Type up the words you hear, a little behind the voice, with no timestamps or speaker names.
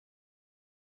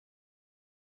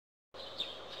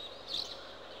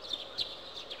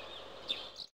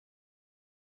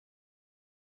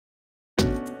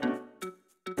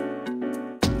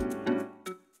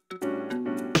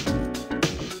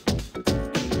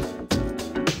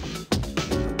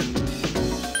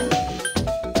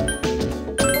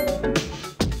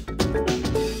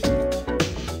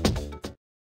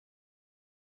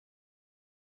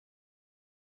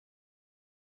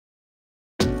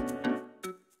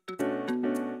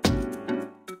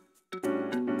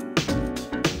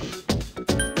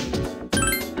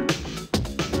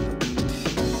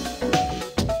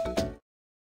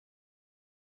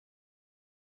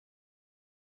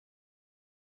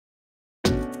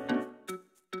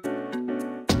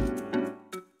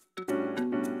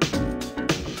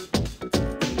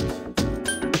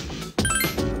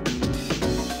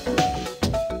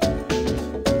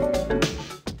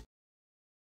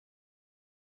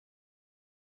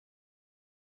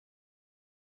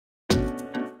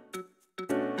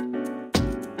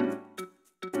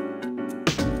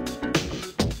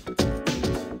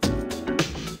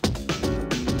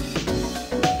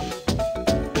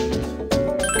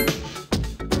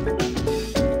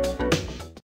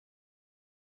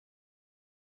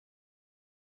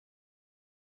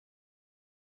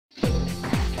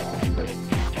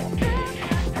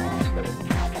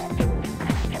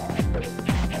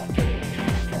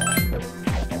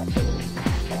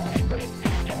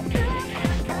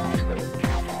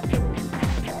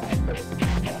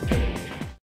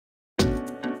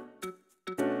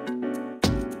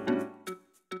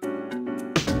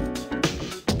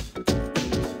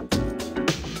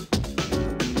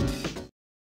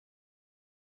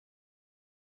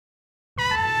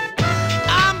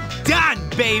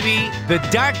Baby, the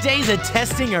dark days of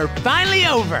testing are finally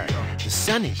over. The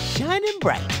sun is shining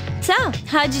bright. So,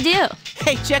 how'd you do?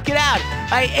 Hey, check it out.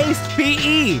 I aced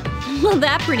PE. Well,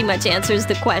 that pretty much answers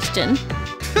the question.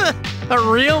 A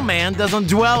real man doesn't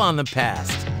dwell on the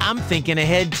past. I'm thinking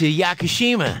ahead to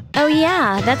Yakushima. Oh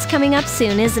yeah, that's coming up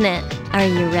soon, isn't it? Are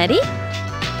you ready?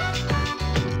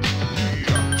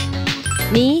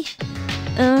 Me?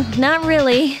 Not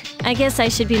really. I guess I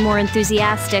should be more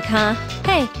enthusiastic, huh?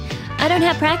 Hey, I don't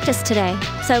have practice today,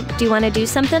 so do you want to do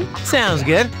something? Sounds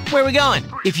good. Where are we going?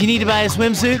 If you need to buy a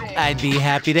swimsuit, I'd be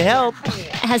happy to help.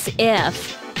 As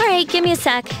if. All right, give me a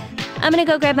sec. I'm gonna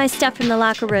go grab my stuff from the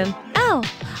locker room. Oh,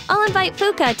 I'll invite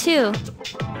Fuka, too.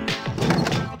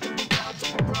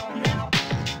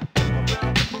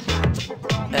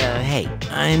 Hey,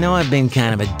 I know I've been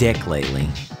kind of a dick lately,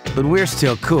 but we're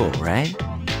still cool, right?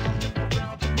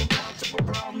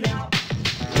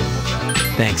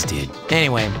 Thanks, dude.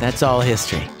 Anyway, that's all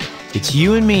history. It's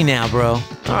you and me now, bro. All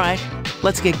right,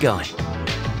 let's get going.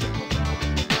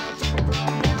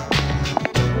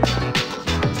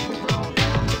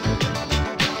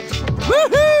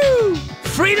 Woohoo!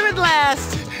 Freedom at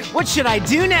last! What should I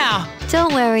do now?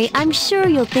 Don't worry, I'm sure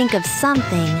you'll think of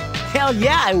something. Hell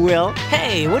yeah, I will.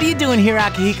 Hey, what are you doing here,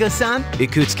 Akihiko-san?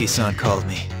 Ikutsuki-san called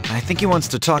me. I think he wants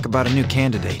to talk about a new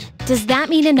candidate. Does that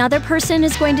mean another person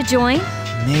is going to join?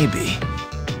 Maybe.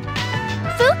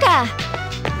 Fuka!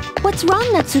 What's wrong,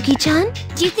 Natsuki-chan?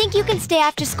 Do you think you can stay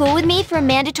after school with me for a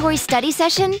mandatory study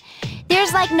session?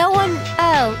 There's like no one...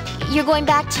 Oh, you're going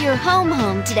back to your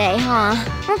home today, huh?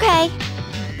 Okay,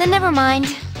 then never mind.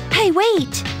 Hey,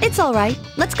 wait! It's all right.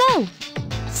 Let's go.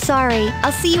 Sorry,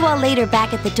 I'll see you all later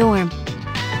back at the dorm.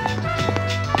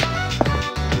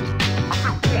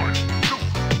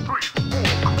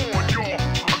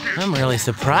 I'm really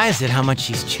surprised at how much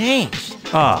she's changed.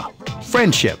 Ah,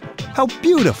 friendship. How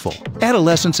beautiful.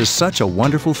 Adolescence is such a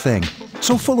wonderful thing.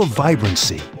 So full of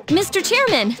vibrancy. Mr.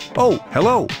 Chairman! Oh,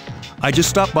 hello. I just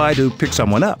stopped by to pick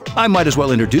someone up. I might as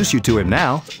well introduce you to him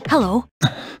now. Hello.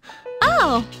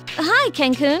 Oh, hi,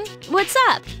 Ken-kun. What's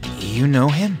up? You know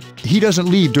him? He doesn't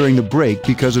leave during the break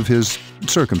because of his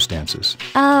circumstances.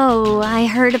 Oh, I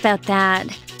heard about that.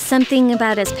 Something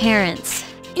about his parents.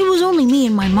 It was only me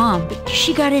and my mom, but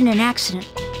she got in an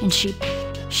accident, and she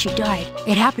died.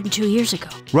 It happened 2 years ago.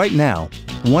 Right now,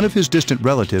 one of his distant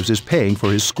relatives is paying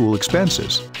for his school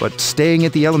expenses. But staying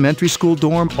at the elementary school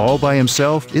dorm all by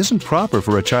himself isn't proper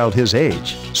for a child his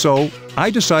age. So I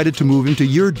decided to move him to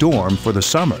your dorm for the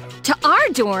summer. To our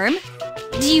dorm?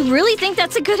 Do you really think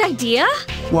that's a good idea?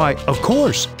 Why, of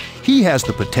course. He has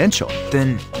the potential.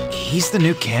 Then he's the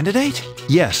new candidate?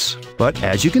 Yes, but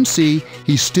as you can see,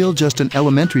 he's still just an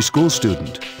elementary school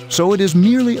student. So it is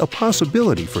merely a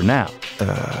possibility for now.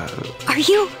 Are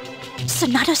you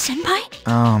Sanada-senpai?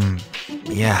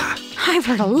 Yeah. I've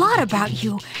heard a lot about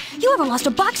you. You haven't lost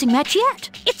a boxing match yet.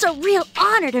 It's a real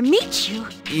honor to meet you.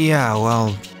 Yeah,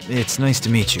 well, it's nice to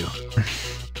meet you.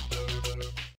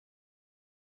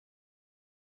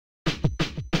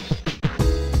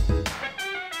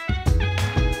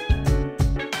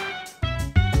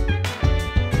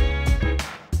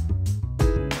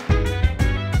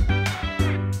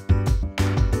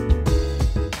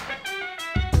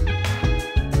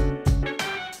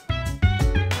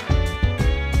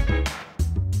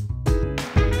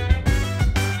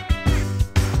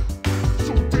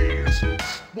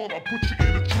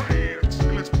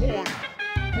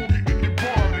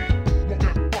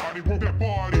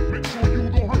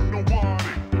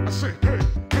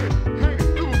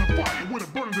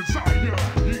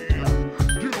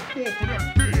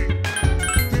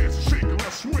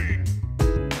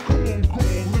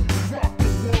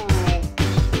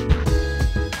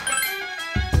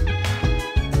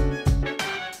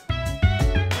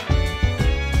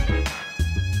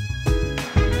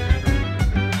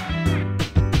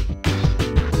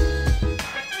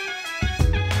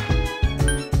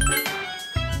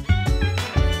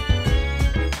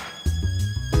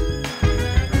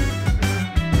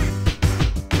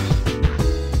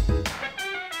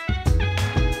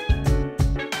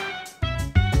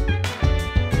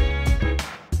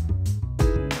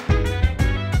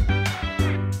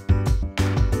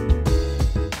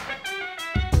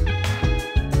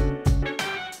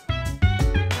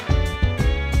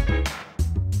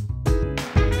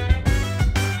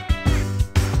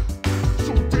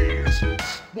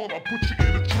 while I put you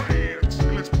in a trance.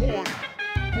 And let's party,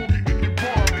 boogie in your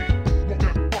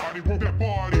body. Roll that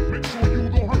body, make sure you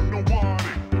don't hurt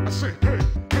nobody. I say, hey,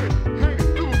 hey, hey,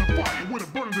 feeling the fire with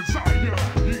a burning desire. Yeah,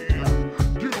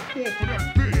 get up off of that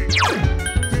thing.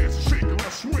 Dance and shake and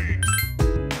let's swing.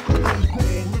 Come on, girl,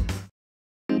 let me.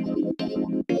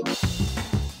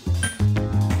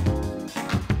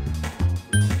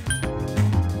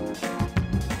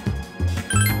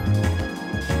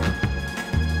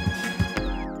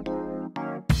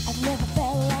 I've never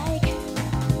felt like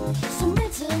so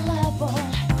miserable.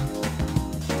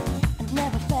 I've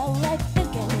never felt like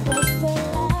thinking this will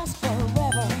last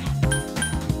forever.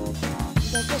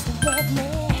 They're just with me.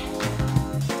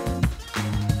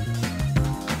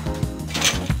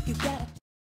 You gotta.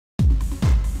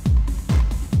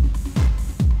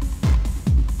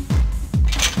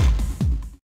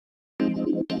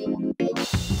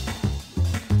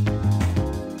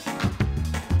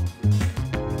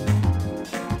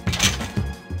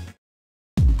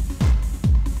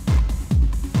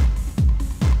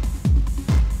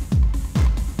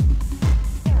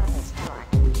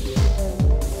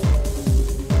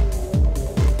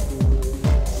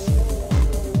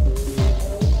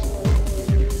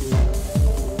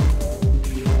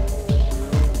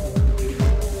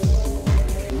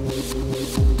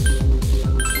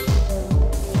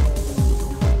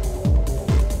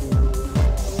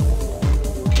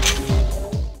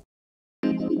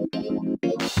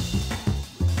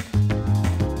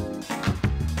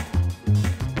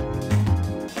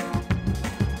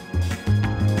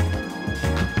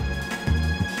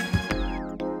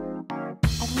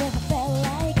 I've never felt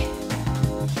like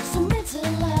so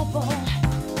miserable.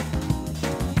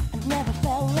 I've never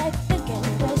felt like thinking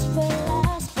this will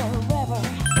last forever.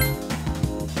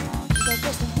 They're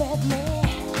just with me.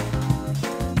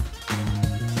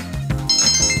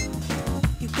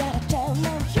 You gotta tell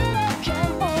them you don't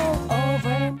come all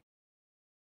over.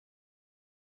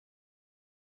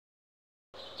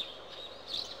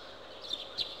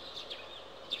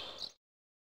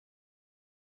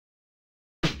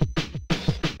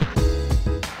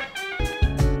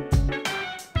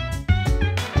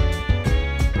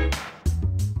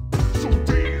 So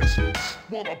dance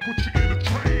while I put you